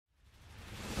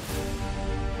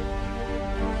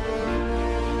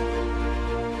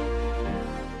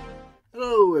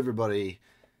everybody,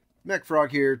 Mech Frog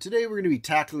here. Today we're going to be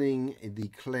tackling the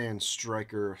Clan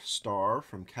Striker Star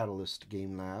from Catalyst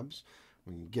Gamelab.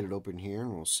 We can get it open here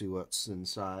and we'll see what's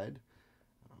inside.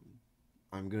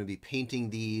 I'm going to be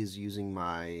painting these using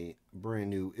my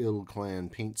brand new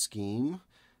IlClan paint scheme,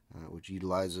 which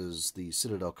utilizes the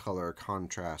Citadel color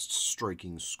contrast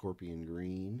striking scorpion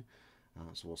green.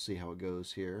 So we'll see how it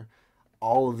goes here.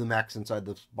 All of the mechs inside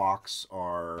this box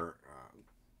are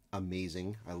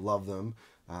amazing. I love them.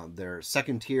 They're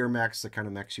second tier mechs, the kind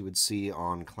of mechs you would see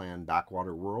on Clan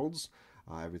Backwater Worlds.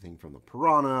 Everything from the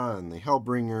Piranha and the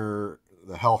Hellbringer,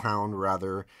 the Hellhound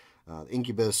rather,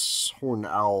 Incubus, Horned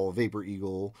Owl, Vapor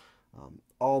Eagle,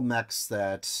 all mechs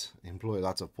that employ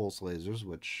lots of pulse lasers,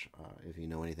 which if you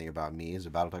know anything about me as a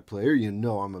Battletech player, you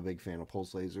know I'm a big fan of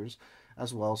pulse lasers,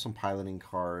 as well as some piloting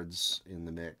cards in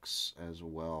the mix as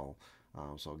well.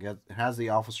 So it has the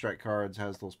Alpha Strike cards,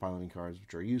 has those piloting cards,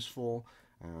 which are useful.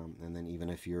 And then even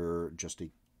if you're just a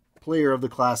player of the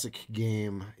classic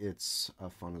game, it's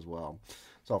fun as well.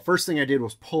 So first thing I did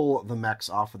was pull the mechs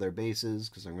off of their bases,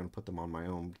 because I'm going to put them on my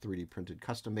own 3D printed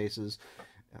custom bases.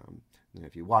 And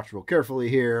if you watch real carefully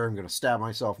here, I'm going to stab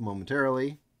myself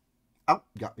momentarily. Oh,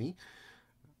 got me.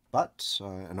 But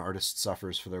an artist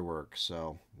suffers for their work,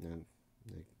 so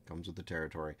it comes with the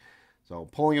territory. So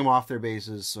pulling them off their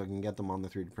bases so I can get them on the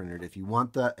 3D printer. If you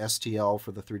want the STL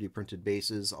for the 3D printed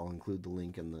bases, I'll include the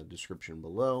link in the description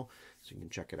below so you can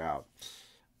check it out.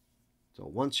 So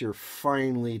once you're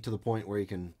finally to the point where you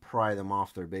can pry them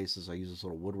off their bases, I use this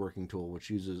little woodworking tool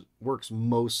which works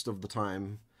most of the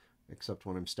time, except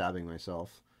when I'm stabbing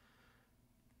myself.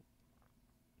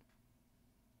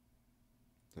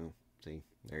 So, see,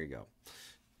 there you go.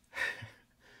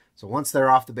 So once they're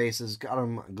off the bases, got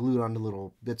them glued onto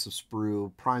little bits of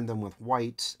sprue, primed them with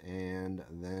white, and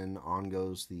then on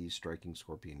goes the striking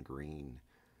scorpion green.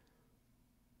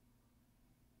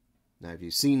 Now, if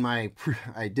you've seen I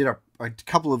did a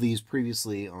couple of these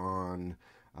previously on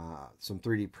some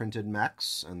 3D printed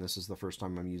mechs, and this is the first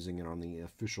time I'm using it on the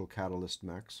official Catalyst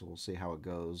mech, so we'll see how it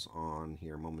goes on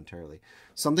here momentarily.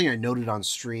 Something I noted on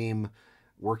stream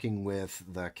working with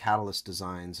the Catalyst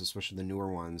designs, especially the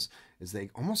newer ones, is they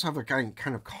almost have a kind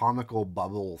of comical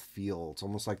bubble feel. It's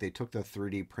almost like they took the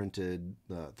 3D printed,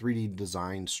 the 3D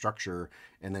designed structure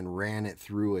and then ran it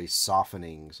through a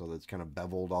softening so that it's kind of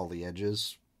beveled all the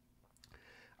edges.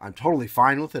 I'm totally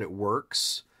fine with it. It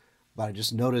works, but I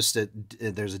just noticed that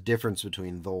there's a difference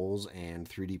between those and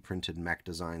 3D printed mech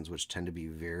designs, which tend to be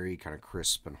very kind of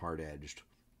crisp and hard-edged.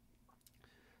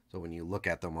 So when you look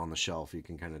at them on the shelf, you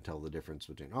can kind of tell the difference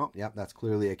between, oh, yep, that's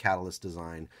clearly a Catalyst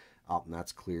design. Oh, and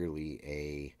that's clearly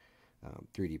a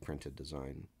 3D printed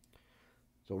design.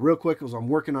 So real quick, as I'm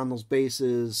working on those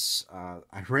bases,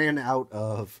 I ran out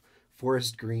of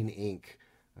forest green ink.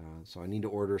 So I need to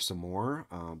order some more,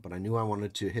 but I knew I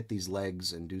wanted to hit these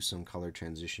legs and do some color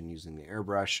transition using the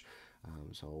airbrush.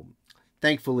 So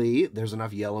thankfully, there's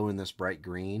enough yellow in this bright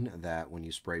green that when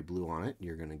you spray blue on it,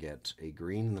 you're going to get a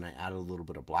green. And then I added a little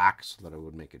bit of black so that it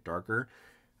would make it darker.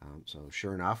 So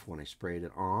sure enough, when I sprayed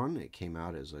it on, it came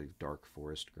out as a dark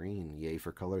forest green. Yay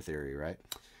for color theory, right?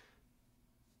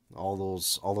 All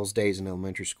those days in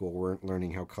elementary school weren't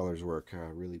learning how colors work,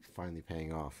 really finally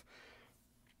paying off.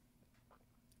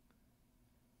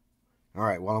 All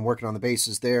right, while I'm working on the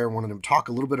bases there, I wanted to talk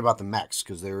a little bit about the mechs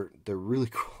because they're really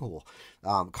cool.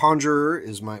 Conjurer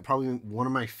is probably one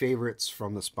of my favorites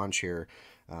from this bunch here.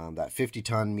 That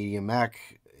 50-ton medium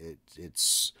mech.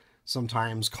 It's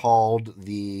sometimes called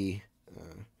the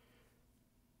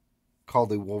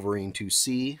Wolverine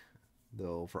 2C,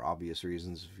 though for obvious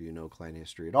reasons, if you know clan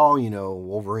history at all, you know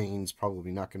Wolverine's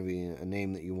probably not going to be a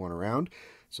name that you want around.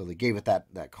 So they gave it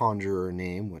that Conjurer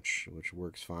name, which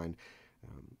works fine.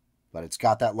 But it's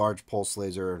got that large pulse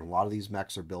laser, and a lot of these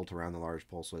mechs are built around the large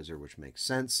pulse laser, which makes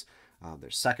sense. They're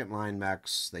second-line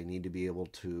mechs. They need to be able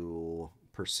to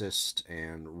persist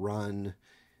and run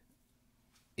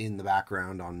in the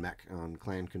background on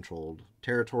clan-controlled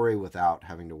territory without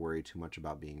having to worry too much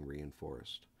about being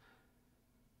reinforced.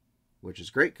 Which is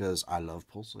great, because I love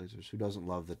pulse lasers. Who doesn't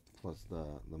love the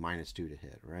 -2 to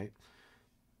hit, right?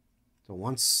 So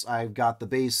once I've got the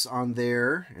base on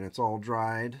there, and it's all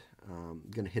dried, I'm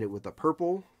going to hit it with a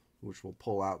purple, which will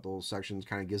pull out those sections,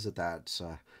 kind of gives it that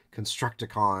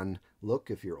Constructicon look,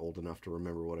 if you're old enough to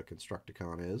remember what a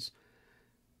Constructicon is.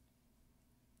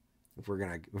 If we're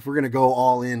gonna go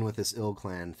all in with this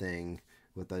IlClan thing,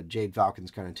 with the Jade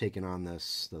Falcon's kind of taking on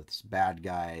this bad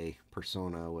guy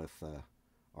persona with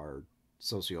our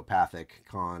sociopathic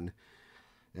con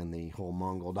and the whole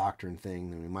Mongol doctrine thing,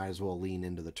 then we might as well lean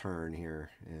into the turn here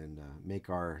and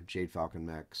make our Jade Falcon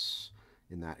mechs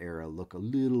in that era look a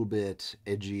little bit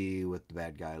edgy with the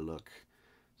bad guy look.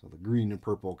 So the green and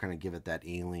purple kind of give it that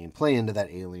alien, play into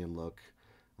that alien look.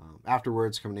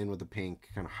 Afterwards, coming in with the pink,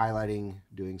 kind of highlighting,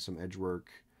 doing some edge work.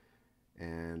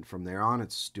 And from there on,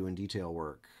 it's doing detail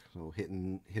work. So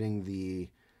hitting the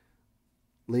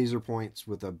laser points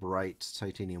with a bright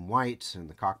titanium white and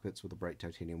the cockpits with a bright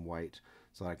titanium white,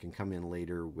 so I can come in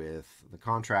later with the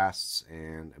contrasts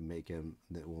and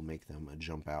that will make them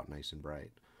jump out nice and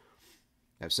bright.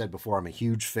 I've said before, I'm a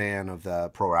huge fan of the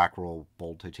Pro-Acryl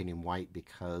bold titanium white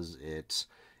because it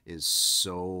is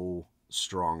so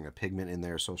strong. The pigment in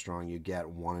there is so strong. You get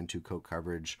 1 and 2 coat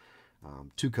coverage,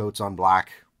 2 coats on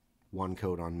black, 1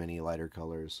 coat on many lighter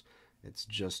colors. It's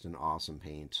just an awesome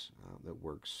paint that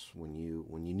works when you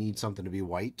need something to be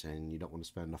white and you don't want to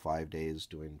spend 5 days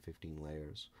doing 15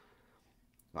 layers.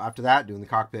 After that, doing the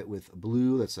cockpit with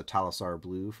blue. That's a Talisar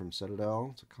blue from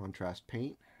Citadel. It's a contrast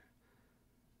paint.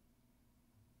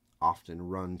 Often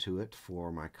run to it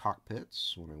for my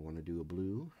cockpits when I want to do a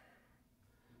blue.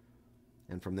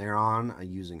 And from there on, I'm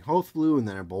using Hoth blue and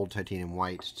then a bold titanium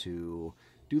white to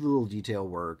do the little detail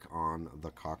work on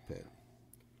the cockpit.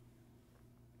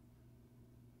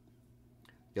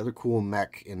 The other cool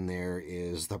mech in there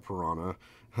is the Piranha.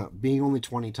 Being only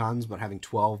 20 tons, but having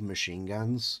 12 machine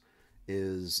guns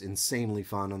is insanely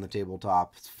fun on the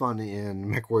tabletop. It's fun in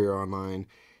MechWarrior Online,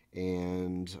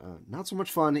 and not so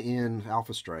much fun in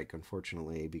Alpha Strike,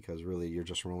 unfortunately, because really you're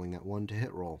just rolling that 1 to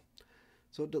hit roll.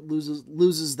 So it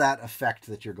loses that effect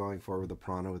that you're going for with the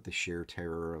Piranha, with the sheer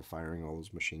terror of firing all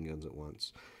those machine guns at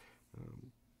once.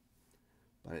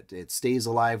 But it stays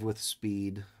alive with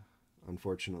speed,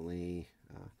 unfortunately.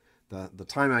 The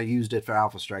time I used it for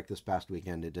Alpha Strike this past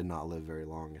weekend, it did not live very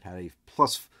long. It had a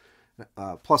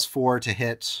plus 4 to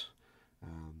hit,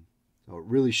 so it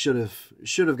really should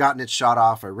have gotten its shot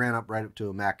off. I ran right up to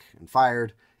a mech and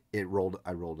fired. I rolled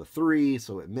a 3,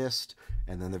 so it missed,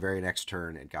 and then the very next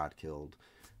turn it got killed.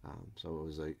 So it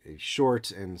was a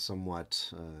short and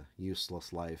somewhat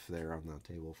useless life there on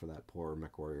the table for that poor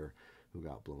mech warrior who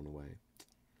got blown away.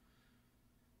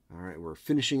 All right, we're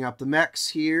finishing up the mechs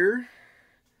here.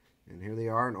 And here they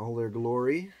are in all their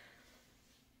glory.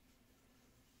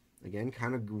 Again,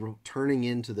 kind of turning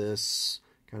into this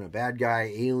kind of bad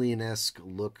guy, alien-esque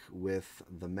look with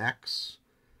the mechs.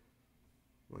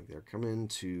 Like they're coming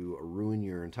to ruin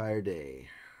your entire day.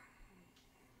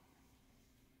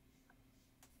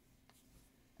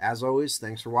 As always,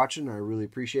 thanks for watching. I really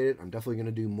appreciate it. I'm definitely going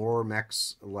to do more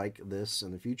mechs like this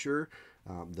in the future.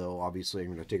 Though, obviously,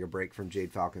 I'm going to take a break from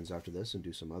Jade Falcons after this and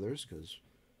do some others, because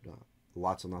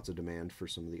lots and lots of demand for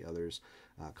some of the others.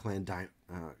 Clan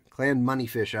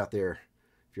Moneyfish out there.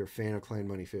 If you're a fan of Clan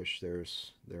Moneyfish,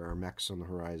 there are mechs on the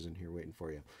horizon here waiting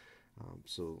for you.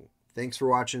 So thanks for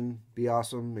watching. Be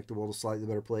awesome. Make the world a slightly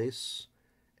better place.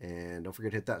 And don't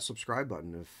forget to hit that subscribe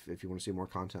button if you want to see more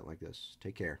content like this.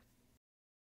 Take care.